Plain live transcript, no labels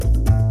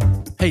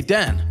Hey,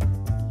 Dan,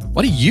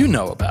 what do you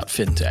know about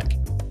fintech?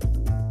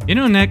 You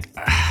know, Nick,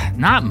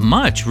 not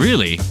much,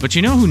 really. But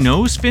you know who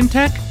knows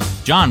fintech?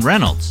 John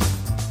Reynolds.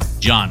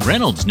 John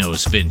Reynolds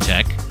knows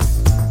fintech.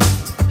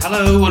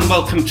 Hello and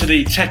welcome to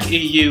the Tech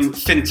EU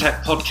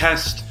FinTech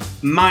podcast.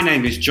 My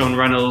name is John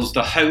Reynolds,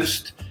 the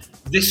host.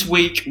 This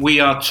week we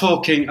are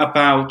talking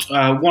about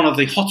one of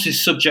the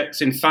hottest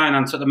subjects in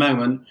finance at the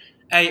moment,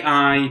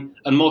 AI,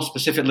 and more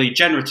specifically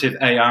generative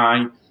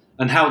AI,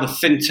 and how the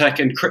fintech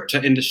and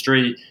crypto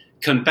industry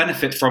can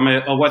benefit from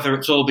it, or whether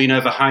it's all been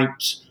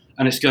overhyped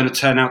and it's going to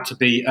turn out to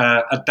be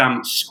a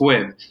damp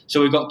squib.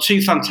 So we've got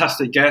two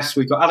fantastic guests.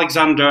 We've got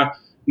Alexandra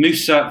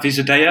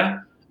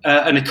Musa-Vizadea,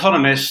 an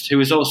economist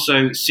who is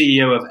also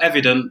CEO of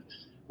Evident,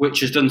 which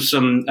has done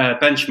some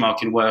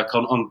benchmarking work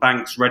on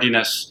banks'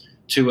 readiness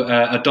to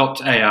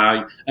adopt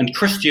AI, and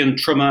Christian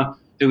Trummer,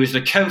 who is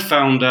the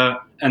co-founder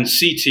and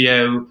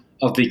CTO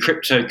of the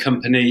crypto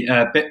company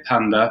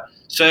Bitpanda.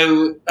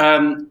 So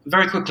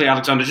very quickly,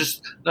 Alexandra,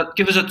 just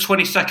give us a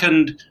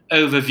 20-second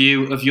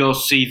overview of your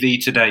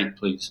CV to date,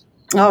 please.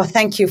 Oh,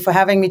 thank you for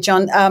having me,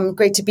 John.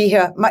 Great to be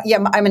here.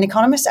 I'm an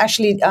economist,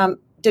 actually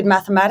did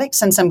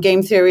mathematics and some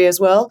game theory as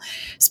well.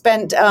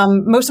 Spent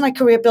most of my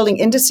career building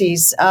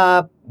indices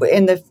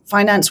in the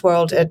finance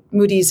world at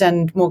Moody's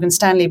and Morgan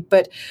Stanley.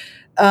 But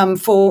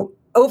for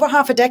over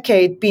half a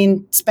decade,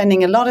 been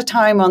spending a lot of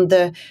time on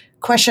the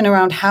question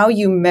around how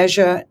you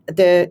measure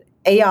the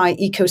AI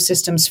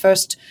ecosystems.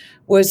 First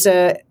was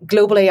a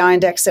global AI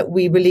index that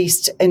we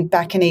released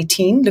back in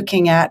 2018,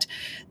 looking at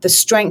the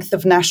strength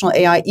of national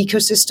AI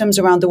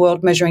ecosystems around the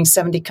world, measuring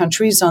 70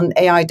 countries on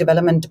AI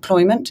development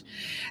deployment.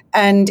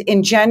 And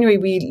in January,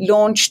 we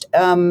launched,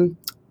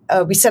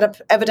 we set up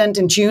Evident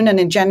in June, and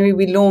in January,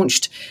 we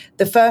launched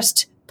the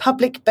first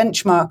public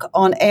benchmark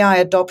on AI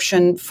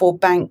adoption for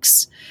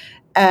banks,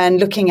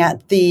 and looking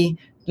at the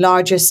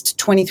largest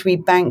 23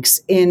 banks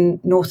in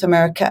North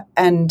America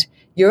and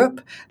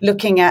Europe,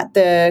 looking at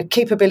the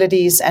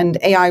capabilities and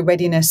AI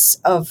readiness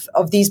of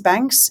these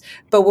banks.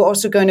 But we're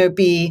also going to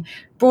be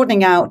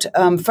broadening out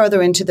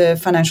further into the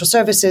financial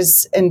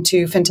services,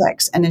 into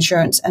fintechs and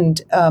insurance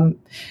and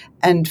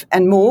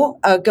more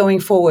going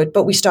forward.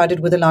 But we started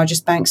with the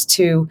largest banks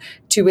to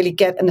really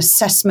get an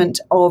assessment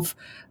of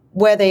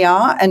where they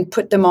are and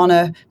put them on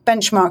a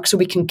benchmark so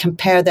we can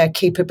compare their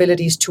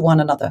capabilities to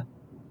one another.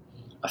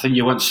 I think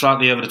you went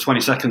slightly over the 20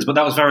 seconds, but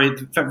that was very,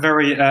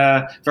 very,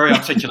 very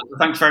articulate.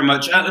 Thanks very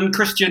much. And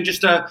Christian,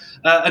 just an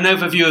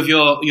overview of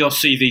your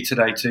CV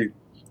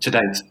to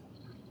date.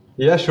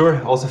 Yeah,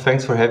 sure. Also,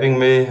 thanks for having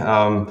me.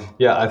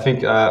 I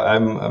think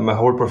I'm my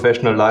whole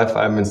professional life,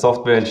 I'm in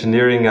software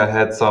engineering. I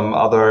had some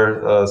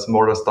other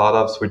smaller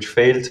startups which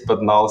failed,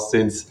 but now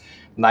since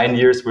 9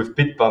 years with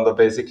Bitpanda,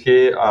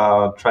 basically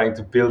trying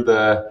to build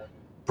a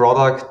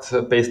product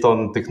based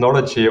on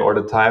technology all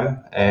the time.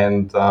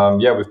 And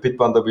with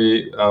Bitpanda,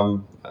 we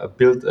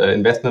built an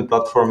investment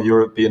platform,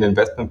 European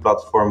investment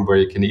platform, where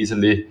you can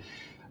easily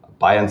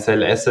buy and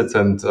sell assets,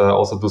 and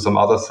also do some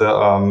other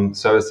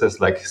services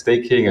like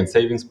staking and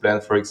savings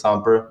plan, for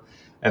example.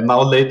 And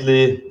now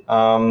lately,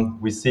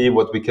 we see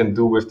what we can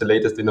do with the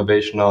latest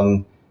innovation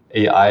on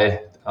AI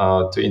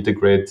to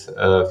integrate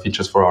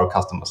features for our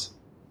customers.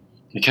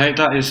 Okay,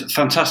 that is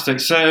fantastic.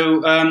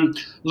 So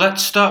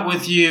let's start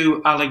with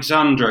you,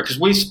 Alexandra, because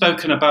we've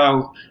spoken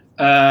about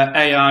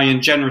AI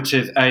and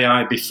generative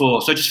AI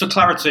before. So just for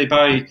clarity,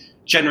 by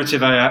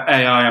generative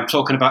AI, I'm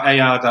talking about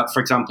AI that, for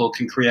example,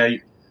 can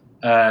create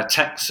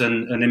text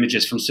and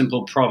images from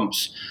simple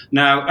prompts.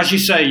 Now, as you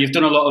say, you've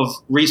done a lot of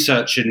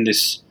research in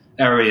this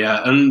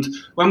area. And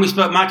when we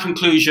spoke, my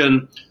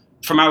conclusion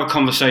from our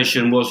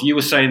conversation was you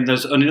were saying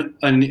there's an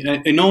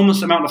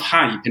enormous amount of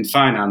hype in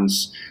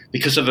finance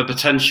because of a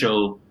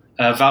potential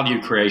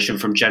value creation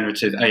from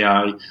generative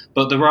AI,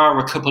 but there are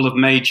a couple of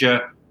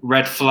major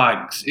red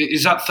flags.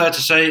 Is that fair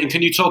to say? And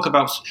can you talk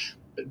about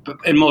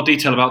in more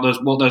detail about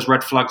what those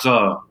red flags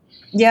are?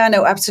 Yeah,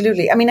 no,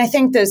 absolutely. I mean, I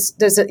think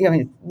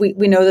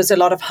we know there's a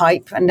lot of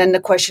hype, and then the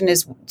question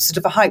is sort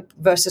of a hype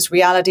versus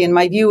reality. And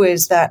my view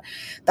is that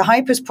the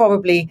hype is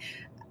probably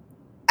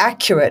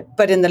accurate,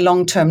 but in the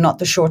long term, not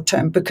the short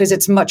term, because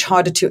it's much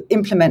harder to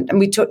implement.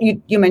 And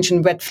you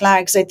mentioned red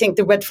flags. I think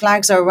the red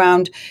flags are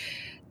around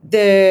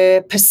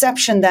the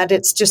perception that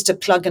it's just a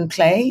plug and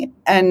play,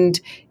 and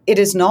it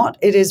is not.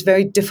 It is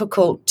very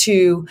difficult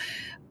to,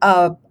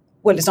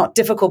 it's not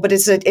difficult, but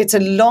it's a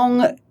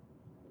long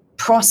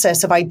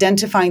process of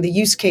identifying the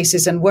use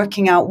cases and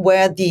working out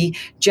where the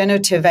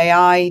generative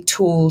AI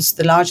tools,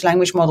 the large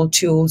language model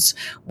tools,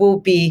 will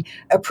be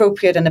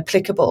appropriate and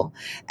applicable.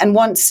 And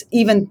once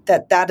even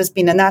that has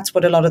been, and that's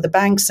what a lot of the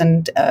banks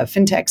and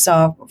fintechs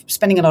are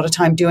spending a lot of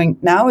time doing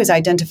now, is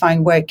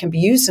identifying where it can be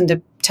used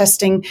and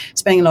testing,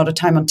 spending a lot of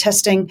time on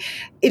testing.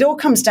 It all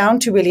comes down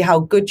to really how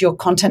good your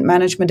content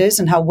management is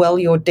and how well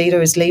your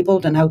data is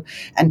labeled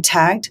and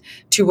tagged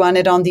to run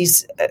it on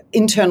these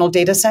internal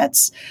data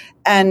sets.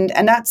 And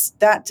that's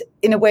that.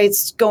 In a way,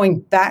 it's going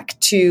back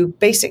to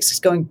basics. It's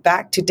going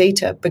back to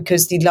data,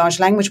 because the large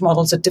language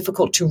models are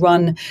difficult to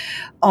run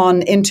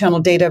on internal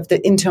data if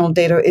the internal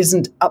data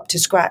isn't up to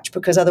scratch,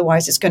 because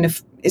otherwise it's going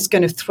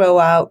to throw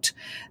out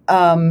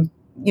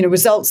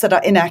results that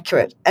are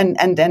inaccurate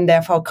and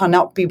therefore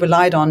cannot be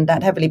relied on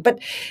that heavily. But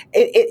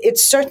it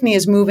certainly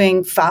is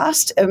moving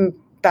fast.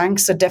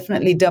 Banks are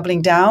definitely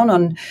doubling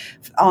down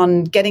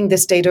on getting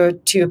this data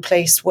to a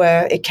place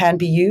where it can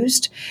be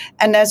used.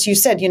 And as you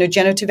said,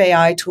 generative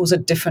AI tools are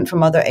different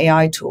from other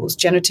AI tools.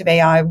 Generative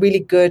AI are really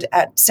good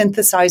at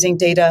synthesizing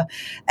data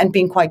and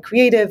being quite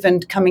creative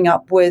and coming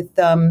up with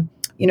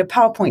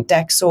PowerPoint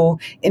decks or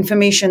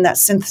information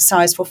that's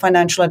synthesized for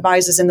financial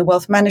advisors in the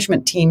wealth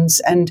management teams,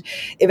 and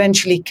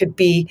eventually could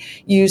be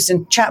used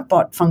in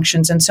chatbot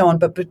functions and so on.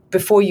 But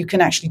before you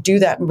can actually do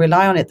that and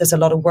rely on it, there's a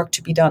lot of work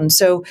to be done.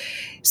 So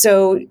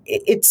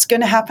it's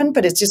going to happen,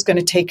 but it's just going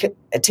to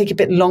take a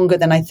bit longer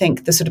than I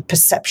think the sort of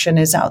perception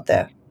is out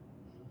there.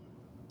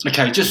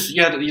 Okay,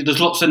 there's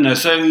lots in there.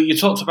 So you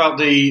talked about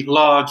the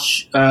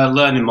large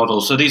learning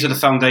models. So these are the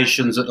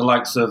foundations that the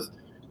likes of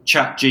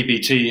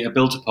ChatGPT are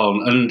built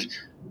upon, and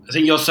I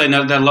think you're saying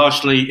that they're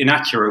largely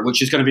inaccurate,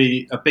 which is going to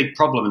be a big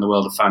problem in the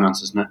world of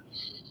finance, isn't it?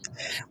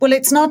 Well,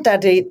 it's not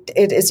that it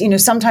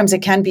is, sometimes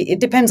it can be, it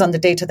depends on the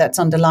data that's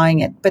underlying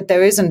it, but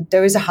there is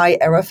a high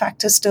error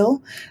factor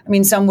still. I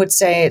mean, some would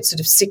say it's sort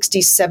of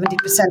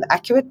 60-70%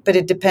 accurate, but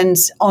it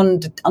depends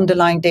on the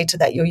underlying data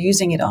that you're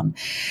using it on.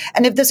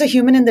 And if there's a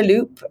human in the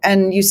loop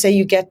and you say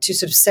you get to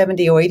sort of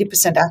 70 or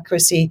 80%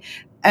 accuracy,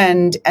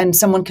 and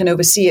someone can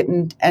oversee it,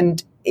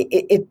 and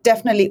it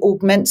definitely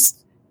augments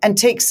and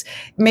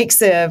makes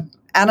the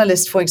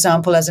analyst, for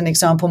example, as an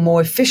example, more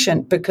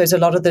efficient, because a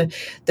lot of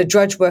the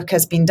drudge work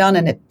has been done,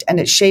 and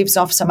it shaves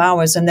off some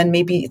hours, and then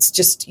maybe it's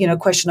just a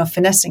question of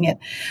finessing it.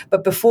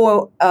 But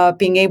before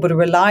being able to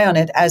rely on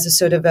it as a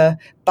sort of a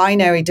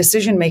binary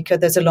decision maker,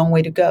 there's a long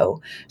way to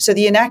go. So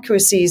the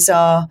inaccuracies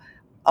are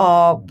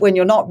when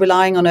you're not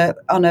relying on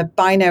a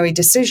binary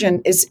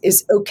decision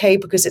is okay,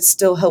 because it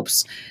still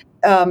helps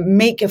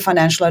make a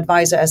financial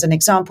advisor, as an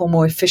example,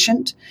 more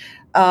efficient.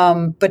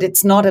 But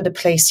it's not at a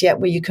place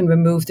yet where you can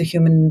remove the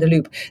human in the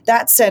loop.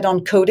 That said,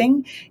 on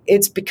coding,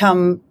 it's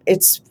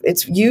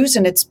used,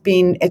 and it's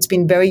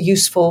been very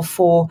useful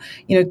for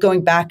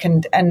going back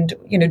and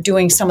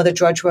doing some of the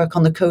drudge work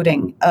on the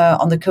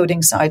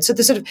coding side. So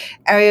the sort of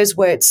areas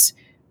where it's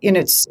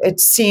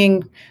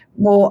seeing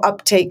more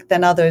uptake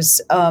than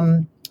others.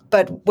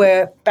 But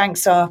where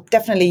banks are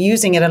definitely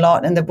using it a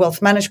lot in the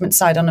wealth management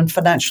side and on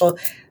financial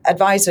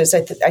advisors,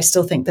 I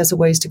still think there's a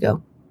ways to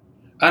go.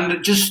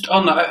 And just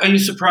on that, are you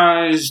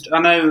surprised?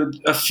 I know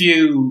a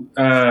few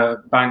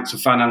banks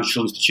and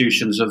financial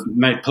institutions have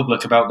made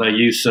public about their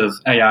use of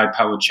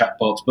AI-powered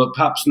chatbots, but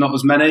perhaps not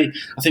as many.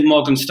 I think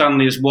Morgan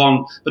Stanley is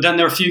one, but then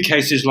there are a few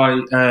cases like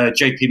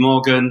JP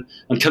Morgan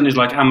and companies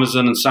like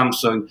Amazon and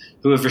Samsung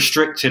who have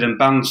restricted and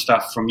banned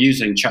staff from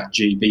using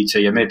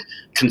ChatGPT amid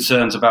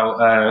concerns about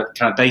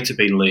kind of data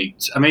being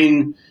leaked. I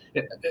mean,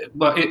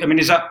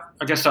 is that?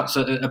 I guess that's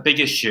a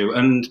big issue.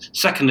 And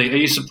secondly, are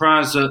you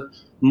surprised that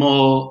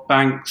more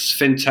banks,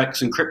 fintechs,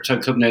 and crypto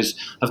companies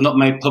have not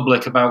made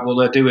public about what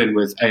they're doing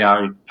with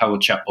AI-powered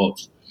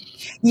chatbots?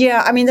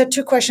 Yeah, I mean, there are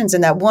two questions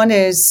in that. One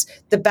is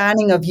the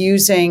banning of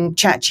using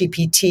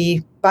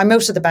ChatGPT by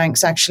most of the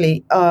banks,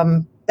 actually,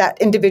 that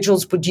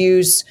individuals would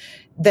use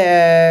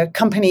their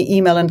company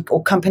email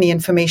or company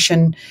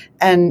information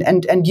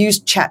and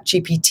use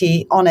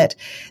ChatGPT on it.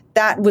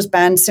 That was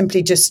banned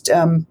simply just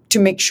to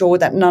make sure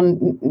that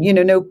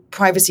no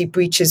privacy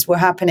breaches were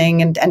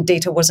happening and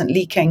data wasn't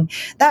leaking.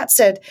 That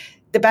said,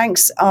 the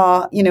banks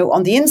are,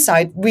 on the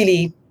inside,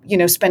 really,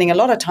 spending a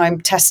lot of time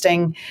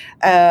testing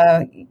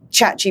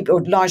ChatGPT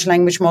or large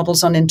language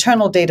models on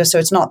internal data. So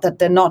it's not that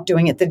they're not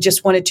doing it; they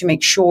just wanted to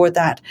make sure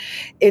that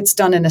it's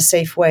done in a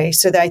safe way.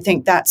 So I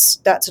think that's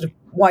sort of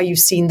why you've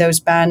seen those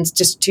bans,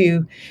 just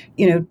to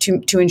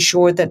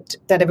ensure that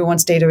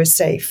everyone's data is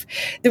safe.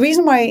 The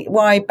reason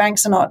why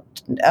banks are not,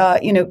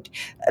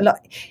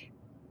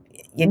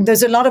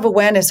 there's a lot of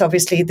awareness.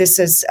 Obviously, this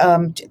is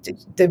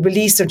the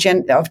release of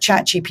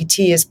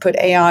ChatGPT has put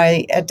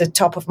AI at the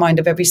top of mind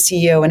of every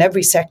CEO in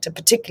every sector,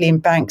 particularly in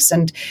banks,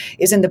 and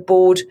is in the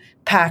board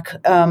pack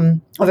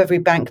of every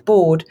bank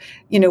board.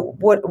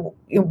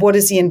 What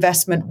is the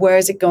investment? Where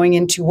is it going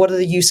into? What are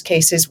the use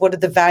cases? What are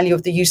the value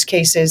of the use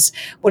cases?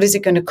 What is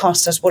it going to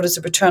cost us? What is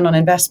the return on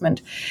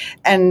investment?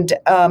 And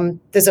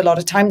there's a lot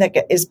of time that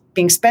is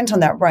being spent on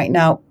that right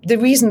now. The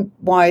reason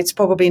why it's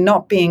probably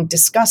not being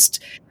discussed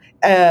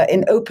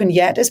in open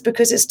yet is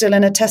because it's still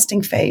in a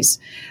testing phase.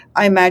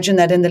 I imagine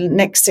that in the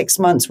next 6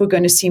 months, we're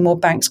going to see more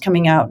banks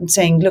coming out and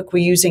saying, look,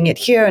 we're using it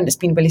here and it's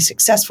been really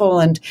successful,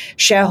 and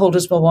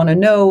shareholders will want to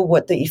know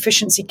what the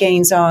efficiency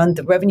gains are and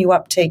the revenue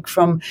uptake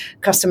from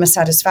customer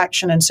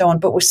satisfaction and so on.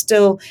 But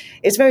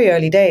it's very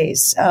early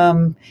days.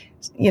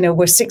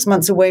 we're 6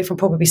 months away from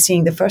probably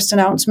seeing the first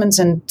announcements,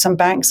 and some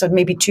banks are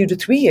maybe 2 to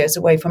 3 years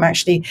away from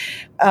actually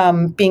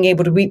being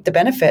able to reap the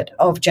benefit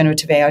of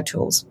generative AI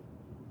tools.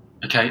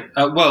 Okay.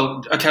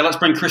 Let's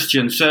bring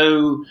Christian.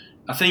 So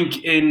I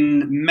think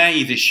in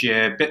May this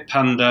year,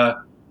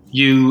 Bitpanda,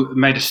 you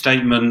made a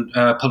statement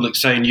public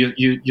saying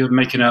you're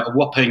making a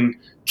whopping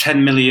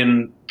 $10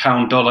 million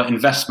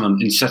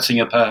investment in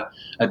setting up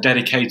a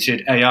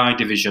dedicated AI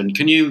division.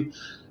 Can you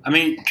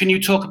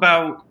talk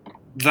about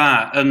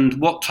that and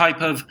what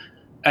type of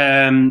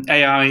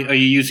AI are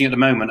you using at the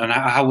moment, and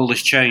how will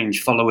this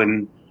change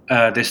following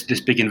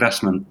this big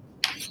investment?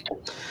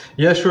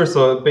 Yeah, sure.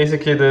 So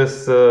basically,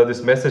 this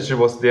message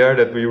was there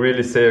that we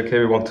really say, okay,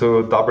 we want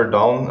to double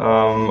down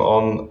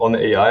on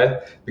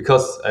AI,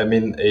 because I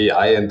mean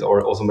AI and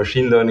or also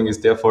machine learning is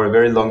there for a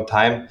very long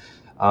time,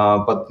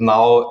 but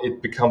now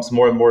it becomes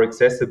more and more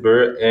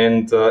accessible,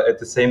 and at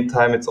the same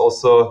time, it's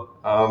also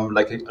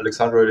like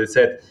Alexandra already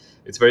said,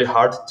 it's very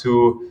hard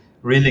to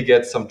really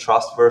get some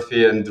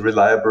trustworthy and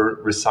reliable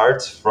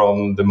results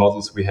from the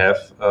models we have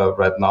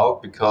right now,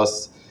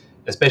 because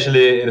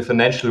especially in the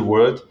financial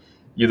world,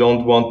 you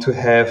don't want to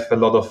have a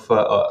lot of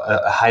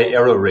a high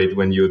error rate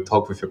when you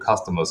talk with your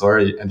customers,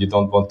 and you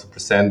don't want to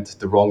present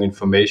the wrong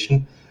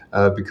information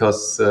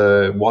because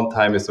one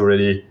time is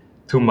already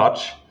too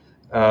much,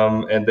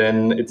 and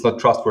then it's not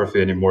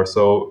trustworthy anymore.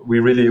 So we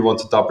really want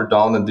to double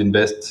down and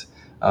invest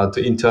to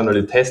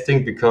internally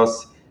testing,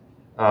 because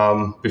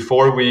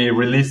before we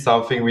release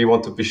something, we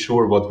want to be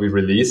sure what we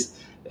release.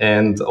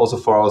 And also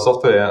for our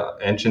software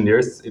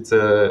engineers, it's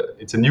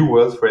a new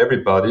world for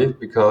everybody,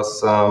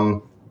 because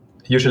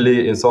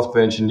usually in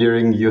software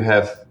engineering you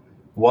have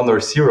 1 or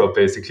 0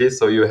 basically.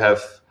 So you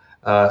have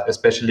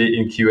especially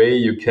in QA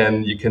you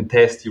can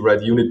test, you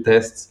write unit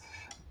tests,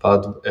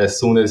 but as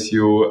soon as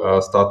you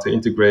start to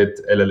integrate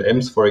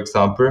LLMs, for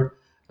example,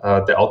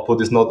 the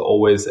output is not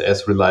always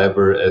as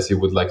reliable as you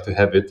would like to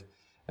have it,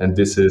 and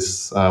this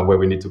is where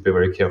we need to be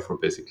very careful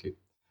basically.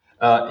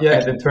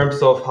 And in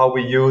terms of how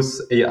we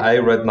use AI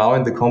right now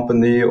in the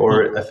company,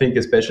 or I think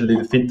especially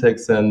the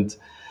fintechs and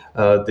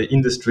the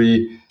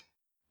industry,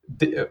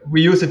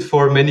 we use it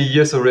for many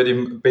years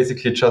already,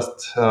 basically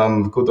just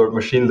good old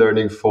machine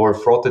learning for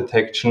fraud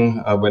detection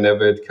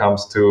whenever it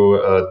comes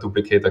to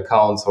duplicate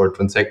accounts or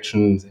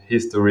transaction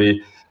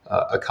history,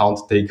 account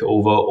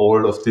takeover.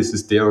 All of this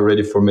is there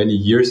already for many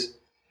years,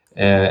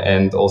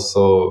 and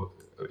also,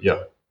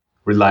 yeah,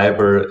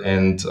 reliable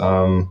and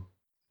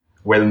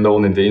well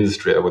known in the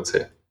industry, I would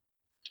say.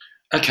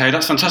 Okay,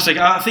 that's fantastic.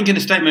 I think in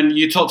the statement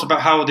you talked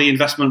about how the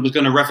investment was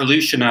going to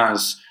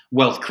revolutionise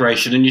wealth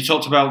creation, and you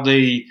talked about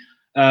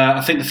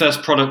I think the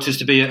first product is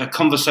to be a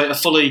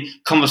fully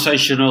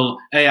conversational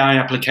AI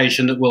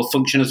application that will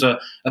function as a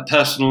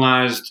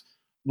personalised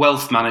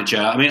wealth manager.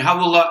 I mean, how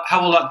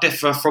will that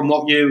differ from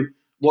what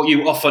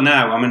you offer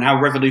now? I mean,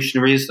 how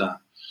revolutionary is that?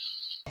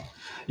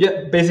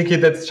 Yeah, basically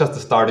that's just a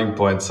starting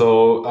point.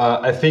 So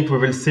I think we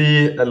will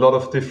see a lot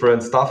of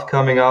different stuff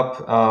coming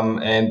up,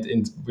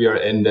 and we are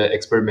in the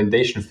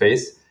experimentation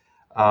phase.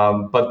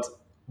 But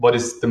what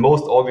is the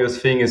most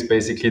obvious thing is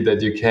basically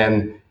that you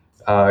can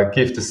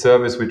give the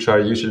service, which are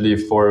usually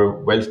for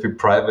wealthy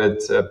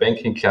private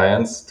banking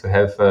clients, to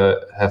have a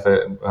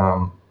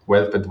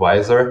wealth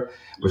advisor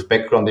with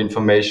background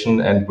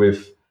information and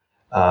with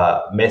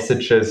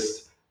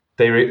messages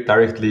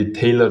directly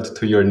tailored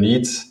to your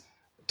needs,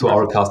 to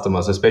our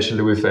customers,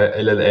 especially with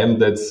LLM.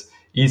 That's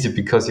easy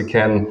because you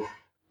can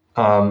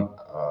have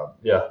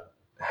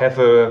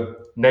a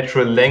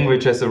natural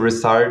language as a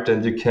result,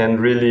 and you can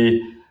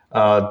really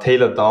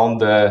tailor down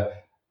the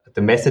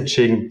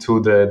messaging to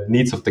the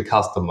needs of the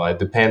customer. It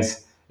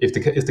depends if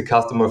is the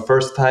customer a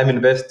first-time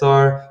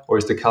investor, or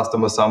is the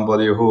customer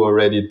somebody who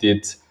already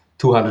did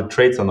 200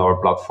 trades on our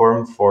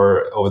platform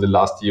for over the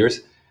last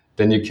years.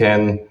 Then you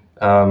can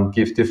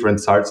give different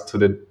results to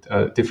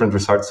the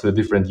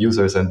different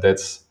users, and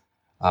that's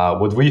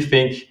what we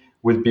think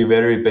will be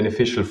very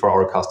beneficial for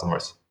our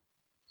customers.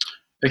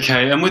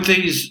 Okay, and with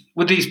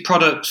these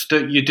products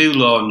that you do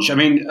launch, I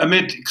mean,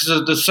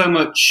 because there's so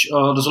much,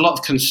 there's a lot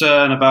of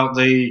concern about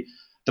the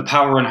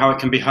power and how it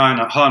can be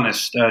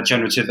harnessed,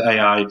 generative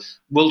AI.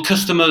 Will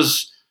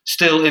customers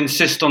still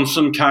insist on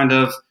some kind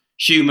of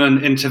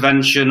human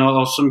intervention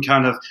or some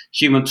kind of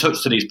human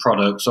touch to these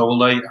products, or will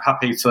they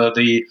happy for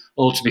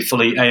all to be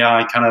fully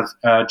AI kind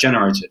of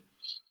generated?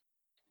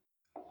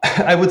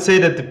 I would say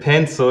that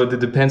depends. So it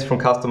depends from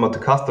customer to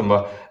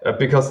customer,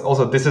 because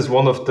also this is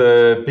one of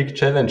the big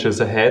challenges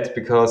ahead.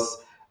 Because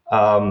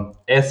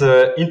as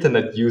an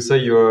internet user,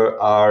 you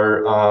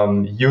are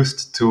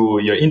used to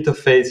your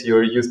interface,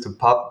 you're used to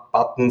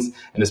buttons,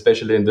 and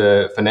especially in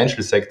the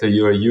financial sector,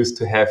 you are used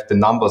to have the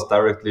numbers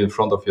directly in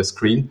front of your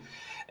screen.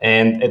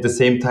 And at the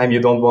same time, you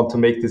don't want to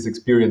make this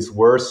experience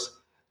worse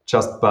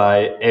just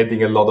by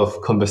adding a lot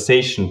of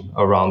conversation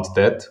around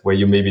that, where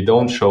you maybe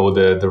don't show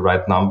the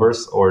right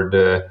numbers or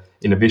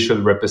in a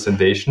visual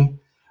representation.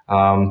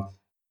 Um,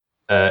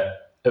 uh,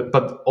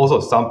 but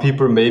also some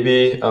people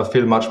maybe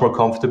feel much more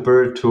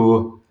comfortable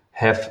to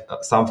have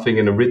something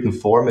in a written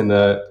form, in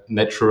a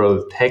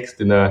natural text,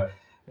 in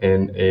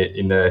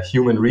in a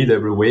human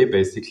readable way,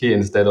 basically,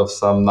 instead of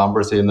some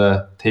numbers in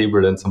a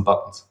table and some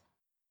buttons.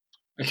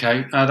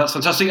 Okay, that's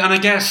fantastic. And I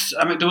guess,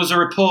 I mean, there was a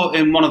report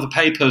in one of the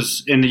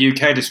papers in the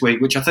UK this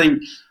week, which I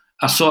think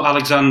I saw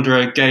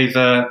Alexandra gave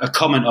a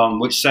comment on,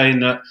 which saying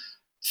that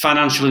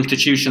financial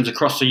institutions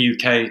across the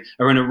UK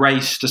are in a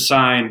race to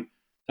sign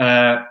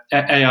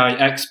AI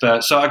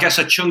experts. So I guess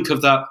a chunk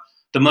of that,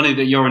 the money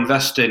that you're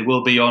investing,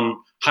 will be on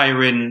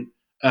hiring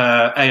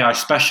AI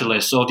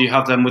specialists, or do you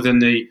have them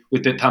within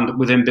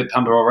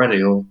Bitpanda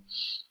already? Or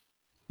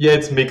Yeah,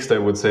 it's mixed, I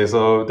would say.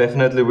 So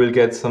definitely we'll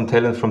get some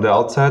talent from the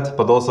outside,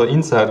 but also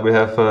inside we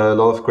have a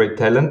lot of great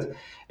talent.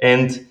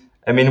 And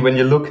I mean, when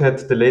you look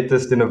at the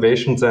latest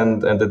innovations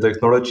and the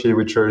technology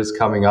which is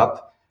coming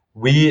up,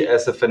 we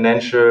as a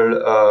financial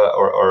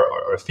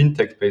or a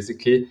fintech,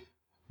 basically,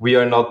 we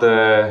are not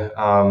a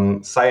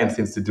science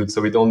institute,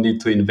 so we don't need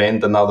to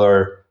invent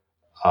another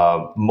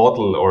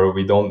model, or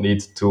we don't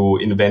need to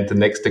invent the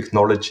next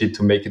technology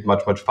to make it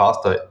much, much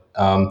faster.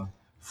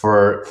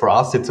 For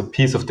us, it's a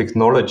piece of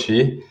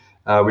technology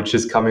which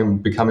is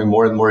becoming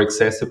more and more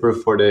accessible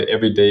for the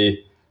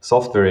everyday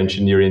software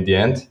engineer in the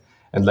end.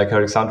 And like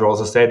Alexandra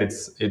also said,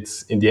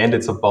 it's in the end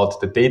it's about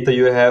the data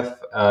you have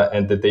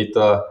and the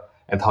data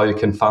and how you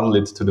can funnel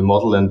it to the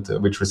model and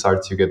which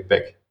results you get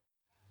back.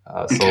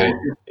 So okay.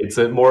 it's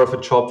more of a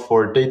job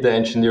for data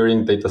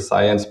engineering, data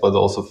science, but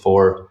also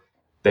for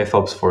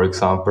DevOps, for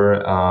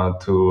example,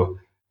 to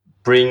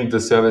bring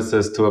the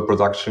services to a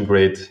production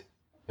grade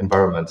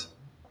environment.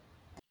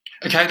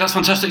 Okay, that's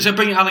fantastic. So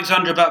bringing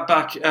Alexandra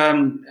back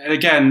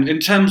again, in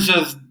terms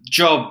of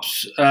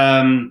jobs,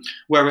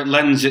 where it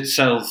lends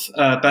itself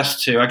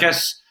best to, I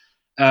guess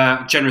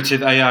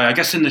generative AI. I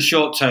guess in the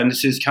short term,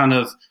 this is kind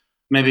of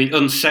maybe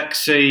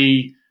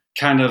unsexy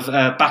kind of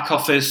back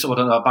office, or I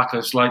don't know, back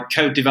office like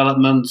code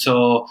development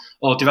or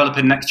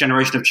developing next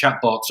generation of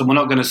chatbots, and we're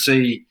not going to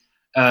see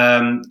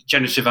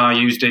generative AI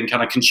used in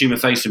kind of consumer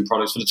facing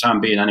products for the time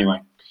being,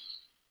 anyway.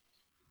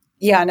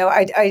 Yeah, no,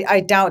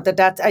 I doubt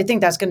that. I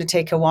think that's going to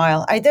take a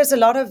while. There's a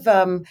lot of,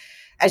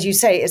 as you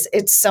say,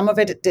 it's some of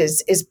it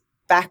is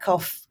back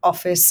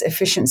office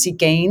efficiency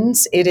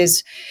gains. It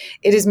is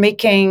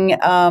making,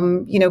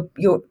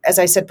 your, as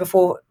I said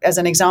before, as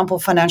an example,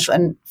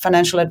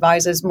 financial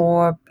advisors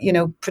more,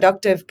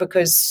 productive,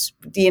 because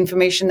the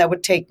information that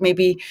would take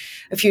maybe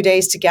a few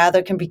days to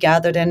gather can be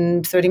gathered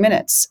in 30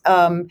 minutes.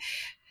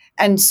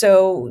 And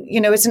so,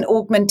 it's an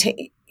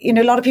augmentation.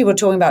 A lot of people are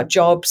talking about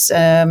jobs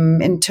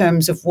in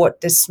terms of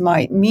what this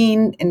might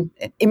mean in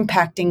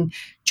impacting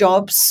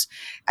jobs.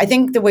 I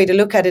think the way to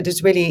look at it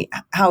is really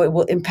how it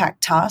will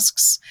impact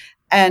tasks.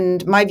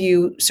 And my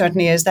view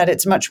certainly is that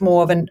it's much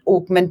more of an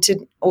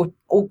augmenting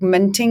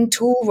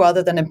tool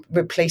rather than a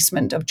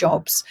replacement of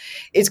jobs.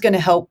 It's going to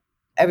help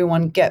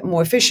everyone get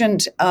more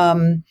efficient.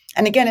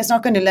 And again, it's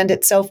not going to lend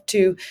itself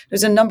to,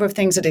 there's a number of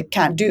things that it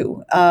can't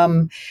do.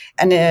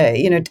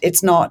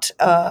 It's not,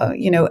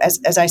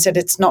 as I said,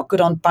 it's not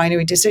good on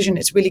binary decision.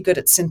 It's really good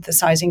at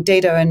synthesizing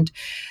data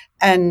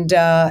and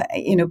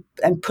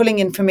pulling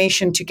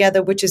information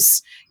together, which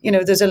is,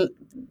 there's a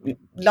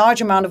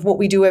large amount of what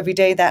we do every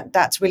day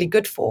that's really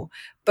good for.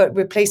 But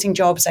replacing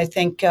jobs, I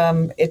think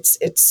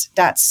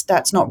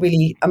that's not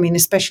really, I mean,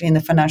 especially in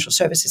the financial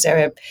services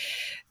area,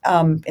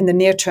 in the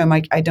near term,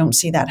 I don't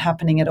see that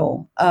happening at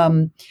all.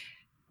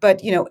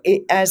 But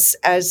as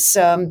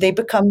they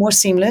become more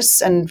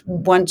seamless, and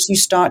once you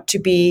start to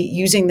be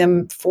using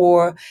them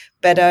for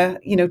better,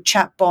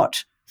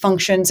 chatbot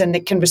functions, and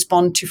it can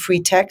respond to free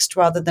text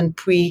rather than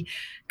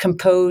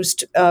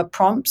pre-composed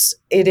prompts,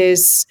 it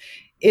is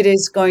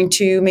going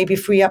to maybe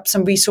free up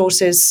some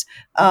resources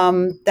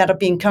that are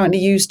being currently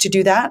used to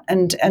do that,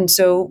 and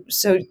so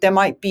there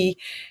might be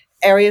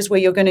areas where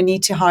you're going to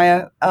need to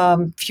hire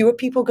fewer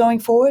people going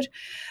forward.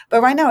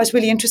 But right now, it's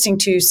really interesting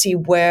to see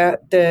where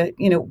the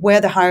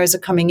hires are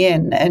coming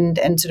in and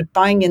sort of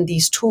buying in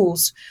these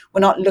tools. We're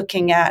not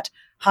looking at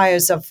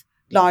hires of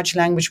large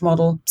language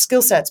model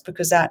skill sets,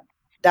 because that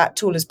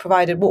tool is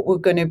provided. What we're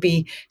going to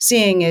be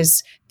seeing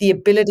is the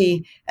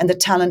ability and the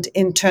talent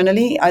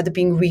internally either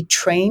being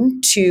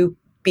retrained to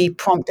be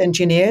prompt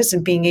engineers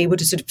and being able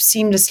to sort of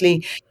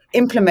seamlessly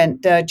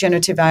implement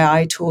generative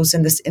AI tools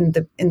in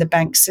the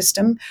bank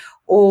system,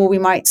 or we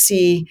might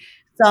see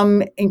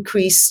some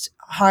increased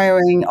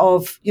hiring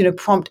of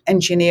prompt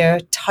engineer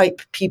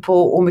type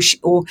people,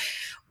 or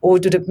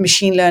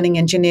machine learning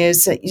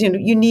engineers.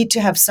 You need to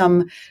have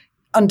some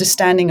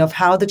understanding of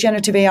how the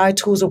generative AI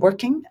tools are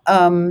working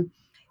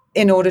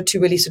in order to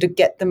really sort of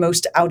get the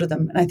most out of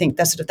them. And I think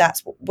that's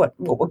what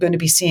we're going to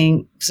be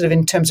seeing sort of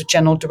in terms of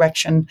general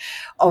direction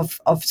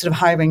of sort of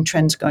hiring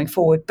trends going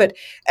forward. But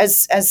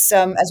as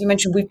you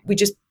mentioned, we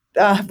just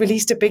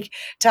released a big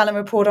talent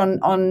report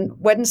on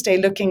Wednesday,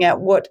 looking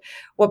at what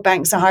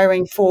banks are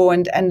hiring for,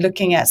 and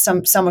looking at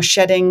some are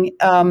shedding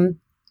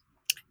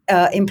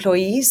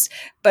employees,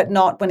 but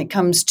not when it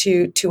comes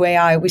to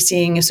AI. We're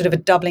seeing a sort of a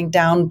doubling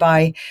down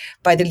by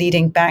the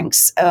leading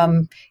banks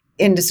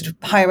in the sort of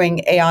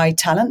hiring AI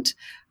talent.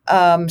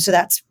 So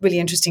that's really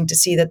interesting to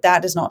see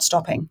that is not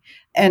stopping.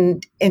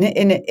 And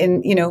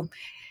in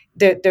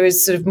there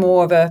is sort of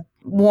more of a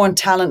war on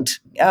talent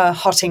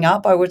hotting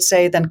up, I would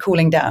say, than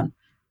cooling down.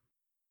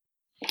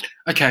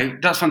 Okay,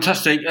 that's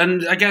fantastic.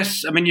 And I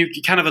guess, I mean, you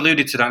kind of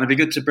alluded to that, and it'd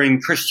be good to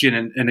bring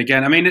Christian in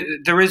again. I mean,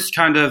 there is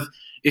kind of,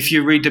 if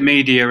you read the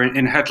media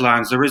in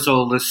headlines, there is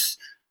all this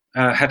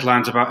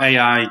headlines about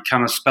AI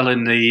kind of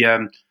spelling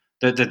the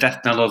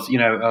death knell of,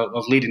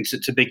 of leading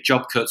to big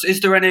job cuts.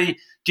 Is there any,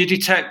 do you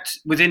detect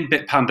within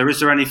Bitpanda, is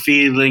there any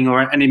feeling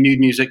or any mood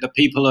music that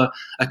people are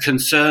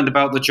concerned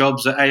about the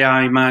jobs that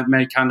AI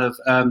may kind of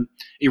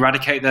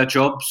eradicate their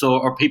jobs,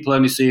 or are people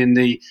only seeing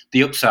the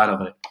upside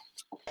of it?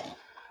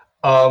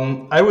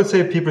 I would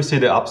say people see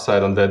the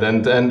upside on that,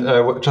 and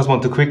just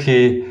want to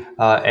quickly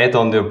add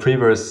on the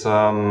previous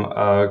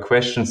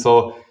question.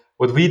 So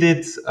what we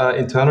did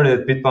internally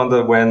at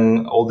Bitpanda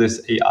when all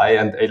this AI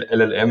and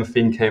LLM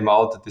thing came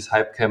out, this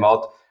hype came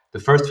out, the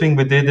first thing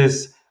we did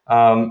is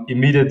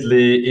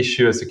immediately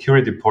issue a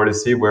security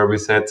policy where we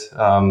said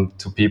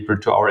to people,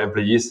 to our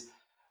employees,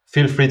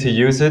 feel free to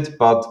use it,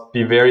 but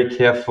be very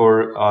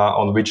careful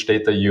on which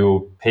data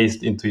you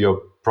paste into your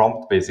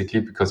prompt, basically,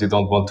 because you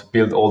don't want to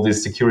build all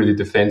these security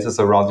defenses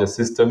around your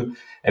system.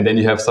 And then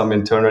you have some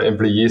internal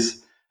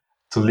employees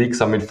to leak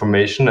some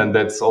information. And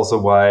that's also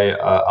why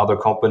other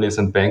companies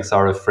and banks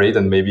are afraid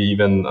and maybe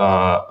even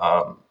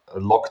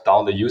lock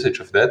down the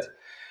usage of that.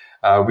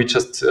 We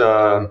just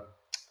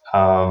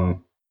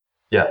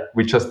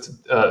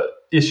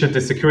issued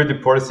the security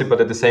policy, but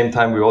at the same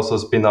time, we also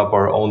spin up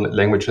our own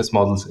languages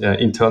models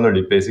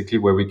internally, basically,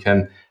 where we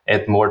can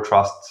add more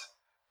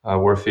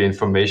trust-worthy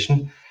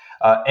information.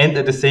 And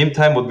at the same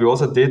time, what we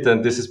also did,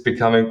 and this is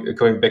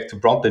going back to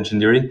prompt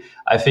engineering,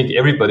 I think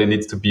everybody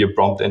needs to be a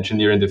prompt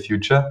engineer in the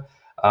future,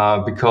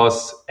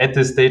 because at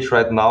this stage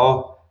right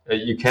now,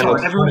 you cannot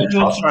fully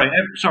trust.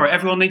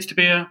 Everyone needs to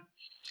be a...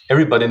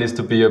 Everybody needs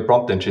to be a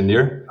prompt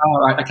engineer.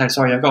 Oh, right. Okay,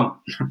 sorry, I've gone.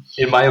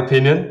 In my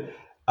opinion,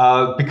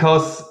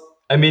 because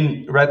I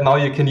mean, right now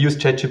you can use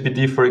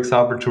ChatGPT, for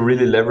example, to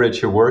really leverage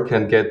your work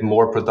and get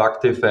more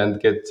productive and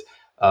get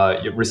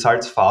your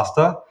results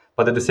faster.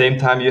 But at the same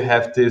time, you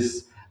have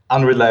this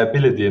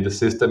unreliability in the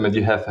system and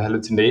you have a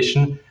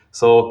hallucination.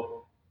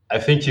 So I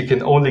think you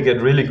can only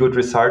get really good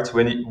results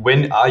when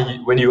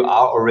you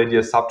are already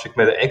a subject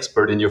matter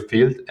expert in your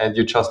field and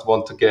you just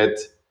want to get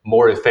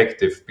more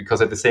effective.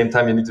 Because at the same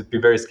time, you need to be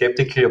very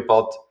skeptical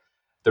about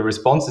the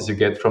responses you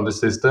get from the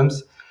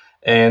systems.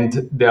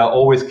 And there are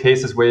always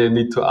cases where you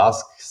need to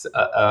ask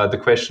the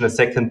question a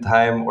second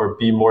time or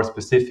be more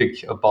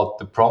specific about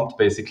the prompt,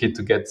 basically,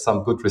 to get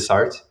some good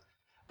results.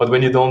 But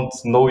when you don't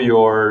know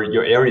your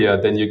area,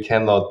 then you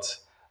cannot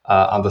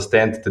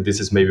understand that this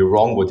is maybe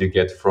wrong what you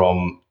get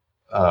from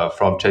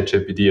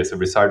ChatGPT as a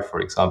result,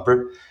 for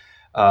example.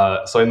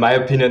 So in my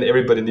opinion,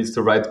 everybody needs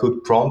to write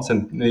good prompts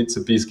and needs to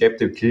be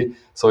skeptical.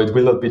 So it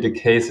will not be the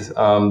case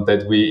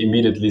that we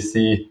immediately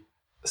see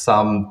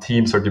some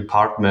teams or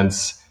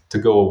departments to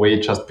go away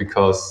just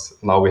because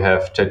now we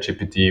have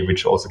ChatGPT,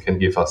 which also can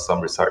give us some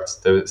results.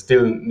 There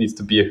still needs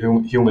to be a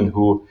human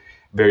who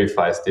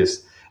verifies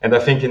this. And I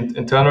think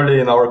internally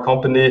in our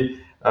company,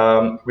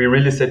 we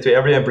really said to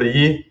every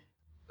employee,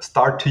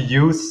 start to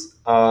use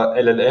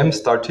LLM,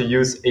 start to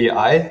use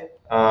AI,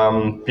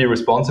 be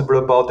responsible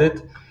about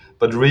it,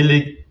 but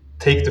really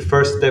take the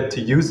first step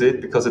to use it,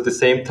 because at the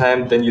same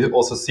time, then you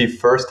also see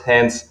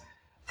firsthand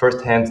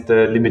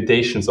the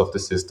limitations of the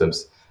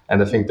systems.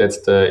 And I think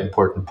that's the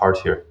important part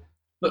here.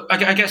 But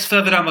I guess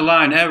further down the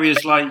line,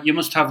 areas like you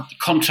must have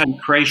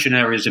content creation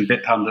areas in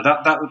Bitpanda.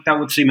 That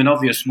would seem an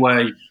obvious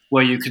way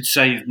where you could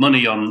save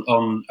money on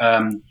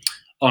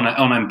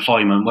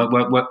employment,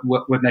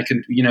 when they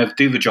can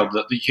do the job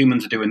that the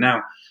humans are doing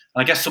now.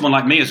 I guess someone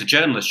like me as a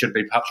journalist should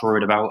be perhaps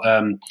worried about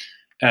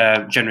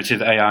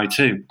generative AI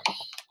too.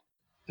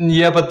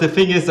 Yeah, but the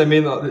thing is, I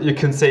mean, you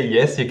can say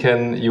yes,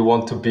 you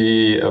want to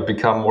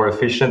become more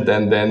efficient,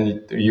 and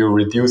then you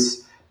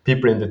reduce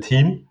people in the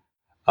team.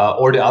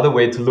 Or the other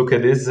way to look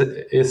at this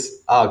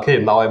is, okay,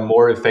 now I'm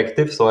more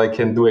effective, so I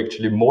can do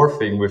actually more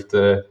thing with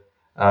the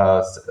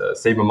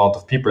same amount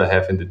of people I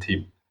have in the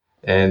team.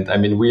 And I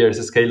mean, we as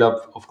a scale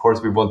up, of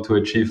course, we want to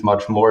achieve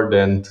much more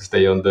than to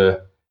stay on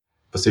the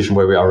position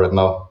where we are right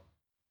now.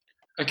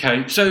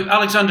 Okay, so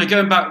Alexander,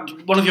 going back,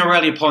 one of your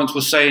earlier points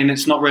was saying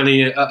it's not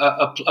really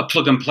a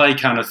plug and play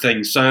kind of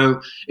thing.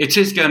 So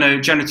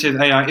generative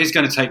AI is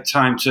going to take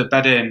time to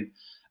bed in.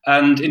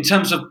 And in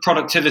terms of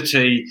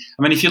productivity,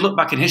 I mean, if you look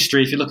back in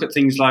history, if you look at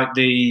things like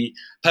the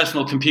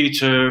personal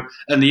computer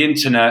and the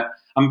internet,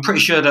 I'm pretty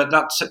sure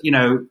that's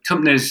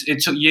companies, it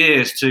took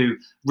years to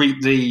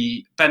reap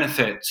the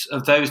benefits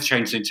of those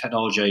changes in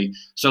technology.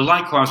 So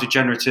likewise with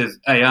generative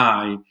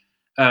AI,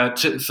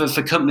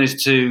 for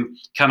companies to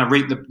kind of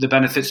reap the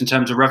benefits in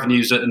terms of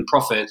revenues and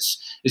profits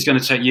is going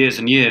to take years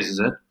and years, is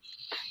it?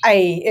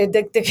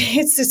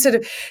 It's the sort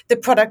of the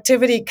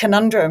productivity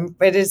conundrum.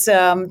 It is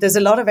there's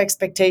a lot of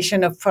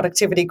expectation of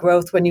productivity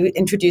growth when you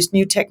introduce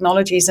new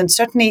technologies, and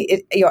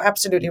certainly you're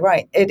absolutely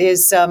right. It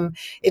is.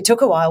 It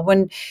took a while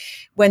when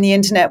the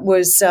internet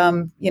was,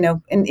 in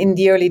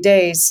the early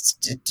days.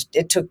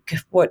 It took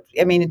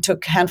it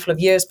took a handful of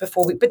years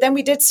before but then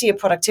we did see a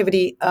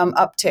productivity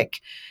uptick,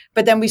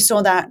 but then we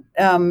saw that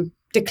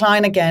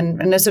decline again,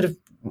 and there's sort of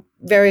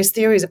various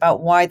theories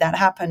about why that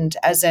happened,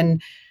 as in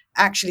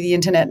actually the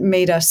internet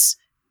made us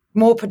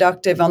more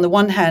productive on the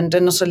one hand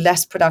and also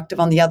less productive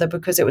on the other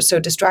because it was so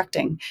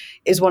distracting,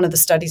 is one of the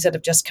studies that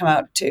have just come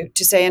out to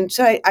say. And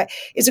so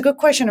it's a good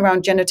question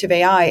around generative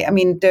AI. I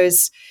mean, there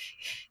is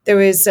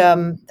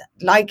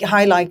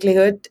high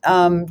likelihood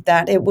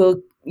that it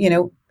will,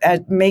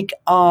 make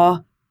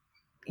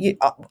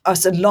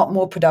us a lot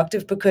more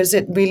productive because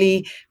it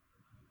really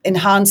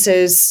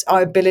enhances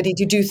our ability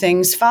to do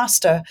things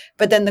faster.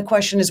 But then the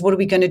question is, what are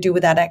we going to do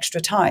with that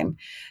extra time?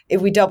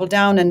 If we double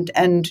down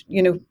and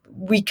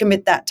we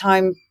commit that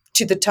time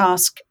to the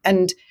task,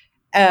 and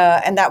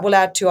that will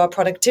add to our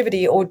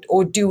productivity,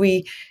 or do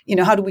we,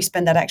 how do we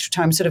spend that extra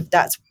time? Sort of,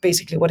 that's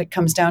basically what it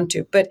comes down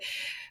to. But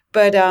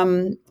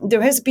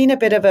there has been a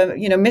bit of a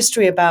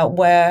mystery about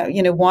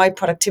why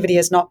productivity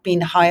has not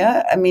been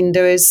higher. I mean,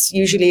 there is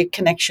usually a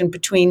connection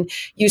between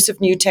use of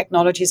new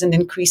technologies and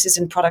increases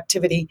in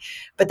productivity,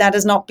 but that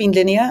has not been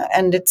linear.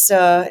 And it's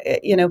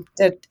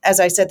that, as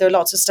I said, there are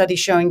lots of studies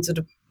showing sort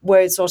of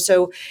where it's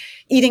also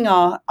eating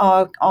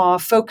our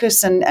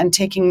focus and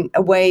taking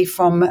away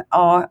from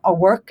our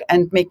work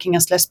and making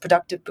us less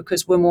productive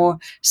because we're more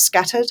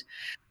scattered.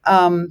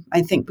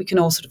 I think we can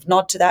all sort of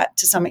nod to that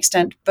to some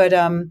extent, but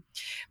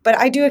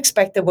I do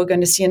expect that we're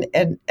going to see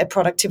a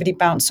productivity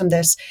bounce from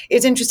this.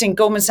 It's interesting.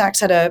 Goldman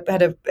Sachs had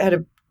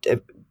a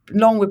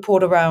long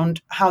report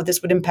around how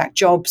this would impact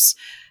jobs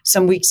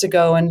some weeks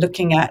ago, and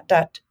looking at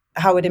that,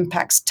 how it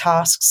impacts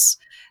tasks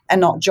and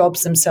not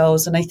jobs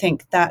themselves. And I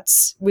think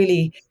that's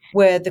really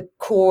where the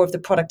core of the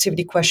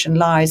productivity question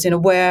lies.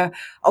 Where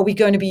are we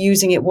going to be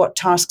using it? What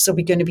tasks are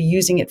we going to be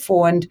using it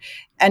for? And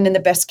in the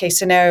best case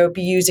scenario,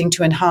 be using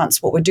to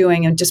enhance what we're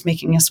doing and just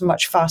making us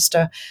much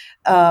faster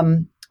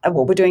at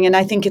what we're doing. And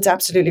I think it's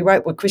absolutely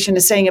right what Christian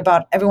is saying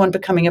about everyone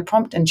becoming a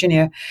prompt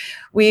engineer.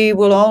 We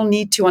will all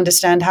need to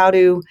understand how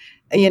to,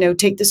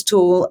 take this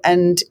tool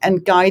and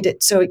guide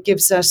it so it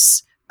gives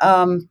us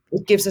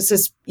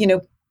this,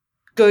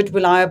 good,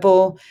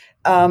 reliable,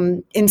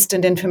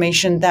 instant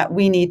information that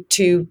we need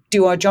to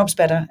do our jobs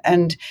better.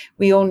 And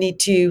we all need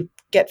to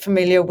get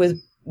familiar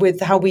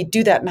with how we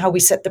do that and how we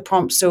set the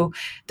prompt so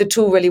the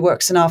tool really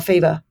works in our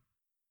favor.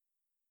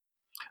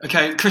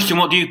 Okay, Christian,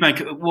 what do you make?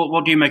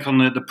 What do you make on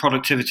the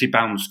productivity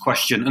bounds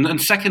question?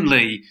 And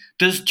secondly,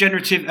 does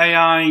generative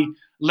AI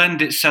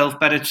lend itself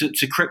better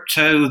to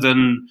crypto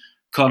than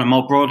kind of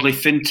more broadly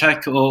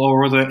fintech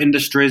or other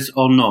industries,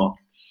 or not?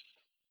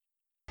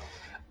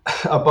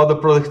 About the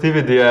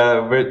productivity,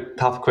 a very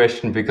tough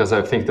question, because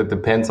I think that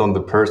depends on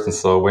the person.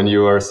 So when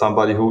you are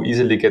somebody who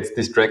easily gets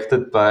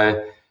distracted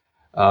by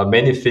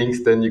many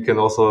things, then you can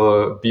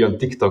also be on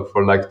TikTok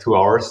for like 2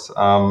 hours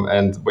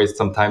and waste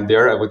some time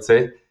there, I would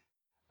say.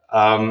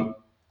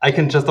 I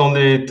can just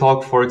only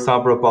talk, for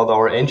example, about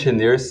our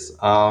engineers.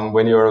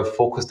 When you're a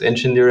focused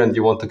engineer and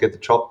you want to get the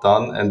job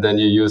done, and then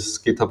you use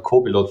GitHub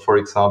Copilot, for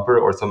example,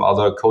 or some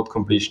other code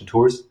completion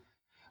tools,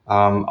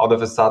 out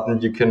of a sudden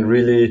you can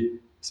really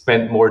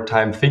spend more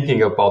time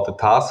thinking about the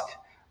task.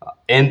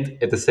 And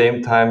at the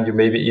same time, you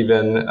maybe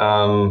even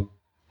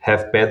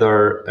have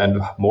better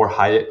and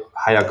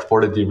higher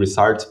quality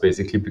results,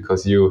 basically,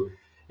 because you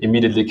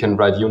immediately can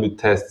write unit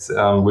tests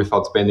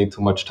without spending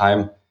too much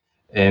time.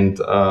 And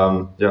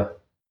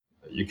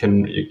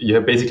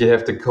you basically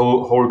have the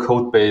whole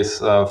code base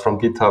from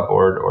GitHub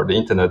or the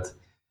internet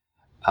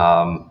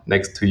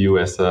next to you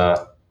as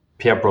a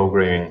pair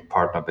programming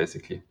partner,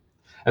 basically.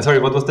 And sorry,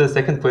 what was the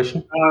second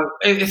question?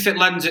 If it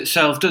lends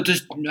itself,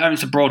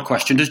 it's a broad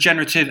question. Does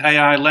generative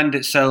AI lend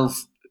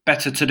itself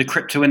better to the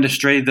crypto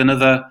industry than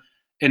other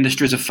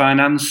industries of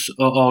finance,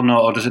 or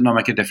not? Or does it not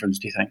make a difference,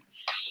 do you think?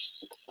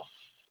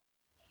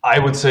 I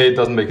would say it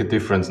doesn't make a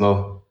difference,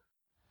 no.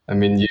 I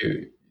mean,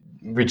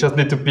 we just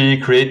need to be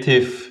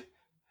creative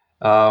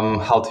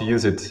how to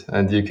use it,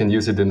 and you can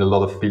use it in a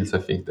lot of fields, I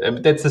think.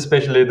 And that's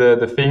especially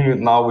the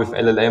thing now with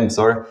LLMs,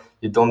 or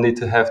you don't need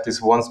to have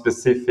this one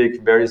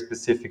specific, very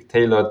specific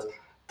tailored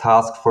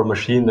task for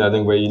machine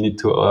learning where you need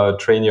to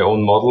train your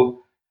own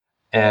model,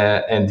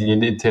 and you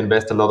need to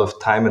invest a lot of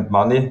time and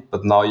money.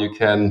 But now you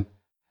can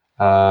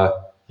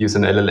use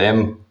an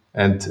LLM,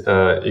 and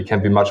it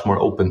can be much more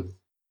open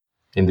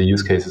in the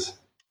use cases.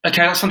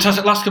 Okay, that's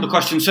fantastic. Last couple of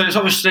questions. So it's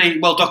obviously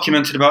well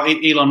documented about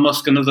Elon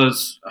Musk and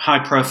others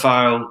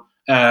high-profile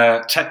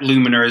tech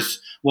luminaries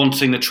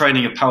wanting the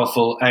training of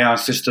powerful AI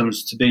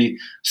systems to be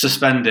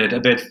suspended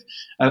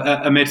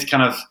amid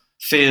kind of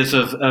fears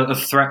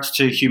of threats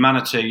to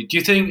humanity. Do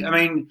you think? I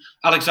mean,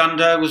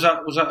 Alexander, was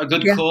that a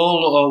good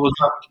call, or was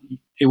that?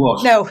 It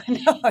was. No,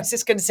 I was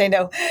just going to say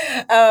no.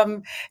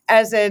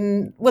 As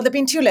in, well, there've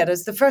been two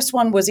letters. The first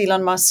one was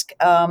Elon Musk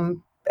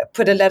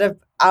put a letter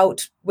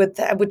out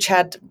which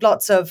had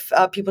lots of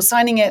people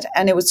signing it,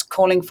 and it was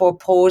calling for a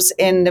pause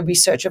in the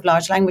research of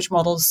large language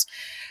models.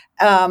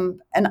 And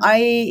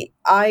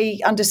I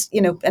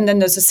understand, and then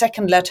there's a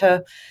second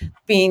letter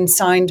being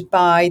signed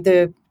by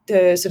the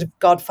sort of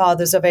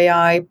godfathers of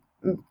AI,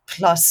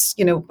 plus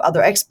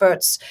other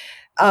experts,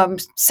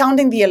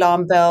 sounding the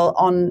alarm bell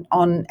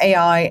on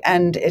AI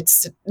and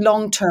its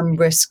long-term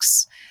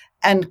risks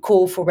and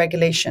call for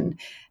regulation.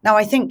 Now,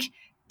 I think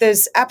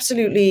there's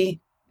absolutely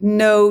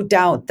no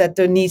doubt that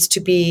there needs to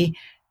be,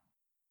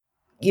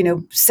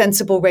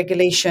 sensible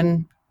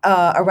regulation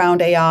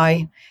around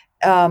AI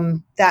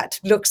that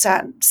looks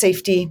at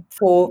safety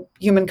for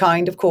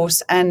humankind, of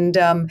course. And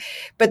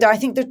but I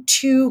think there are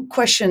two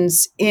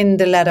questions in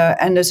the letter,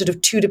 and there's sort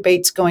of two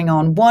debates going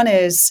on. One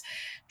is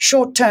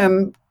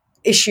short-term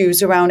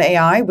issues around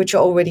AI, which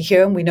are already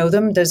here, and we know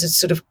them. There's a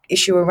sort of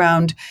issue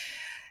around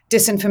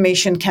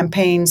disinformation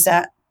campaigns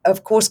that,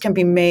 of course, can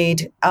be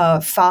made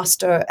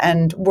faster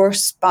and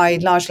worse by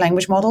large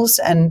language models,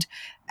 and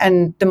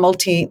the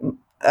multi,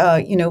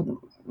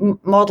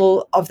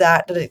 model of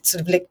that it's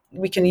sort of like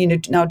we can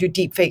now do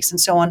deep fakes and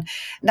so on.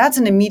 And that's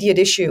an immediate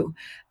issue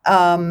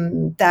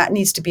that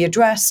needs to be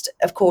addressed,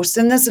 of course.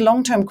 Then there's a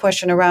long-term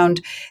question around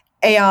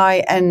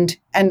AI and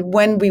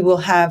when we will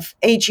have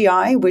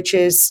AGI, which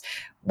is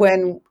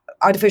when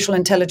artificial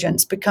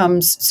intelligence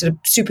becomes sort of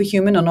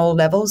superhuman on all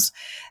levels.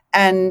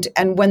 And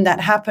when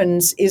that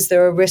happens, is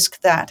there a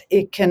risk that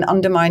it can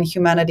undermine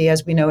humanity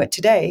as we know it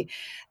today?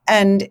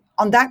 And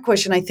on that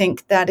question, I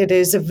think that it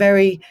is a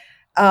very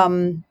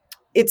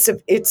it's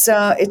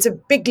a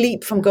big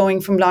leap from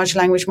going from large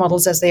language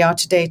models as they are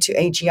today to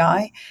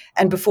AGI.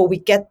 And before we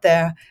get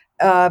there,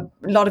 a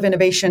lot of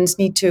innovations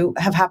need to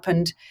have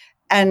happened,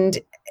 and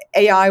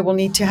AI will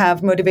need to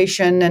have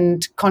motivation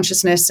and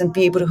consciousness and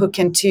be able to hook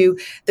into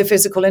the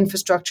physical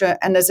infrastructure.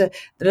 And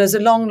there's a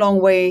long,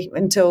 long way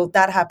until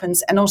that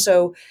happens. And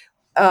also,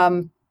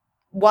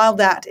 while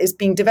that is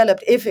being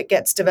developed, if it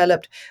gets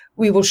developed,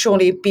 we will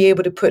surely be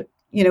able to put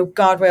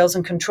guardrails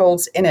and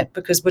controls in it,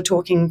 because we're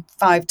talking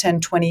 5, 10,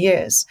 20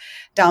 years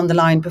down the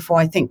line before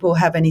I think we'll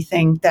have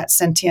anything that's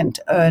sentient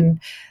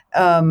and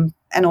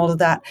all of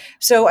that.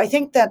 So I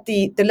think that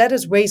the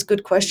letters raise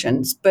good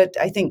questions, but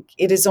I think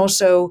it is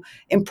also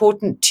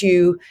important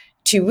to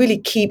really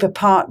keep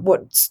apart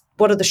what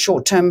are the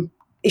short-term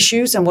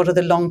issues and what are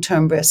the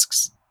long-term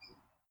risks.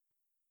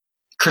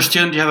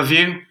 Christian, do you have a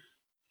view?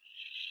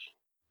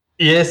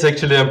 Yes,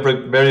 actually, I'm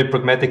very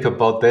pragmatic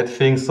about that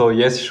thing. So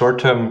yes, short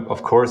term,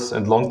 of course,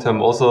 and long term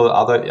also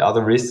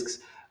other risks.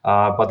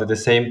 But at the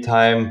same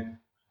time,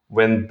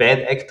 when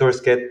bad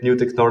actors get new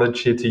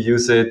technology to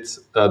use it,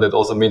 that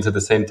also means at the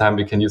same time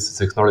we can use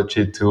the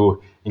technology to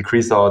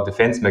increase our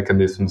defense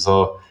mechanism.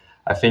 So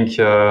I think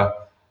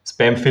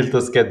spam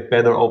filters get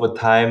better over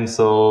time.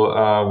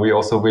 So we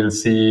also will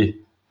see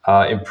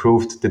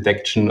improved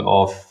detection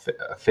of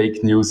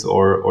fake news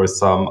or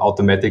some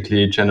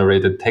automatically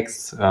generated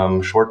text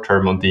short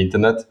term on the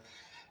internet.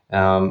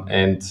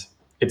 And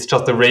it's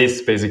just a race,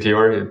 basically,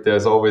 or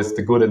there's always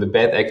the good and the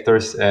bad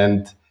actors,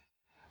 and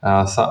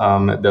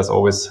there's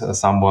always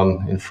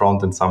someone in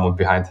front and someone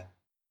behind.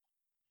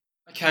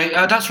 Okay,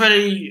 that's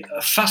really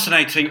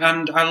fascinating,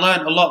 and I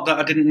learned a lot that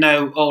I didn't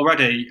know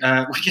already,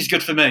 which is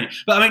good for me.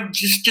 But I mean,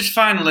 just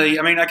finally,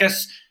 I mean, I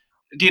guess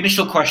the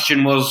initial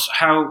question was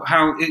how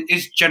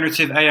is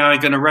generative AI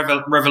going to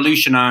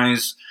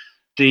revolutionize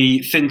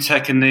the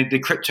fintech and the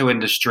crypto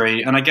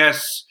industry? And I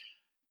guess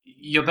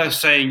you're both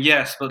saying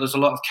yes, but there's a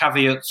lot of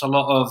caveats, a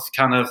lot of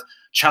kind of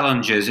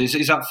challenges.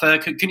 Is that fair?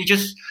 Can you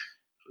just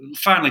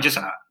finally just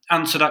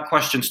answer that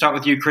question? Start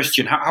with you,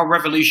 Christian. How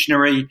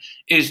revolutionary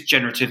is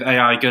generative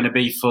AI going to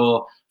be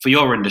for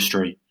your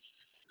industry?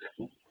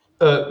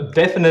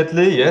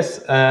 Definitely, yes.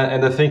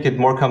 And I think it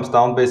more comes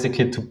down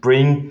basically to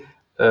bring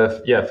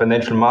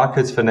financial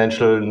markets,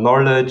 financial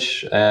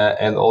knowledge,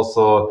 and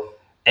also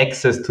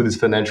access to these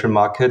financial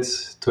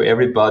markets to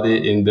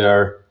everybody in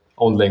their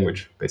own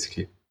language,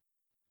 basically.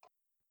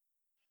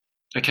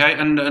 Okay,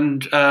 and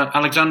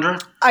Alexandra?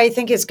 I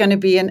think it's going to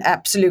be an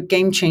absolute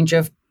game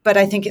changer, but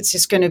I think it's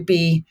just going to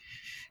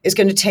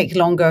take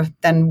longer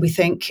than we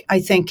think.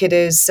 I think it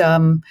is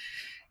probably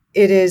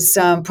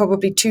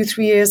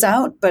 2-3 years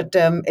out, but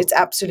it's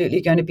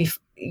absolutely going to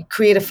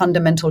create a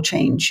fundamental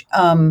change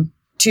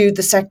to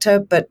the sector,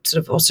 but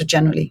sort of also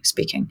generally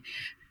speaking.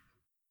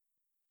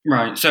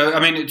 Right. So, I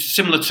mean, it's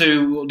similar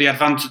to the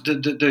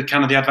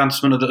kind of the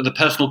advancement of the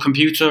personal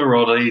computer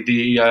or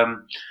the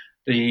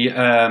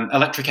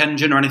electric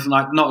engine or anything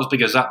like. Not as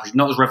big as that,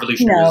 not as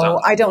revolutionary as that.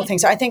 No, I don't think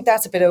so. I think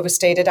that's a bit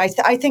overstated.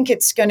 I think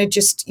it's going to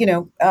just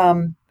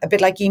a bit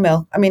like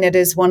email. I mean, it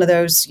is one of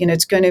those.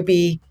 It's going to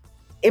be.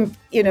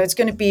 It's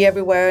going to be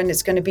everywhere, and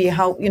it's going to be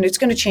how it's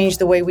going to change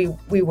the way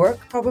we work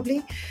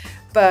probably,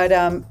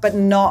 but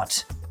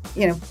not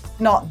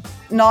not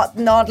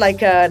like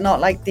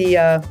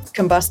the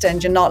combust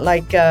engine, not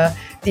like the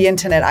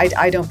internet.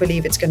 I don't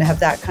believe it's going to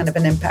have that kind of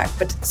an impact,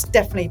 but it's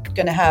definitely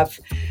going to have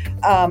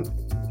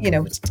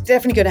it's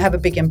definitely going to have a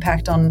big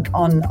impact on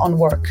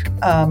work.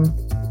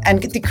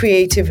 and the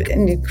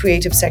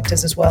creative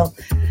sectors as well.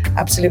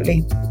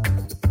 Absolutely.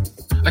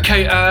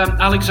 Okay,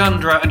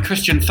 Alexandra and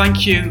Christian,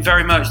 thank you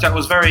very much. That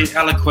was very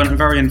eloquent and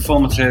very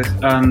informative.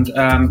 And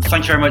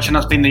thank you very much. And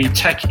that's been the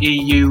Tech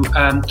EU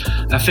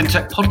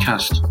FinTech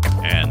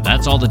podcast. And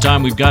that's all the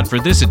time we've got for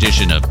this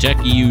edition of Tech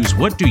EU's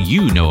What Do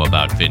You Know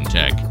About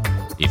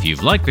FinTech? If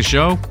you've liked the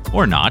show,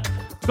 or not,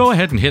 go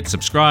ahead and hit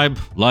subscribe,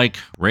 like,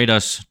 rate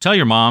us, tell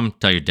your mom,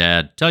 tell your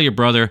dad, tell your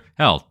brother,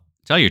 hell,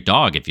 tell your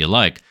dog if you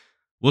like.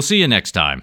 We'll see you next time.